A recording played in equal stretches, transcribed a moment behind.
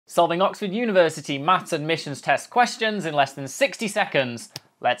Solving Oxford University maths admissions test questions in less than 60 seconds.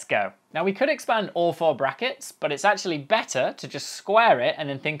 Let's go. Now we could expand all four brackets, but it's actually better to just square it and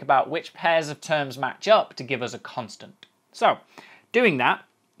then think about which pairs of terms match up to give us a constant. So, doing that,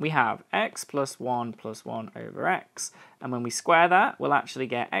 we have x plus 1 over x, and when we square that, we'll actually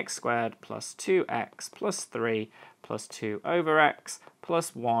get x squared plus 2x plus 3 plus 2 over x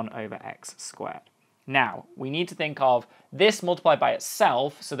plus 1 over x squared. Now, we need to think of this multiplied by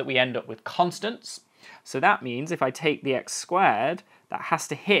itself so that we end up with constants. So that means if I take the x squared, that has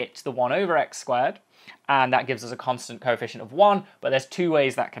to hit the 1 over x squared, and that gives us a constant coefficient of 1, but there's two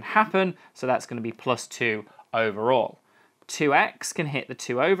ways that can happen, so that's going to be plus 2 overall. 2x can hit the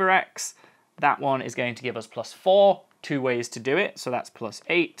 2 over x, that one is going to give us plus 4, two ways to do it, so that's plus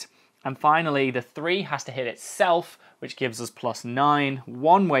 8. And finally, the 3 has to hit itself, which gives us plus 9.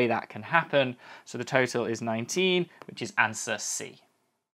 One way that can happen, so the total is 19, which is answer C.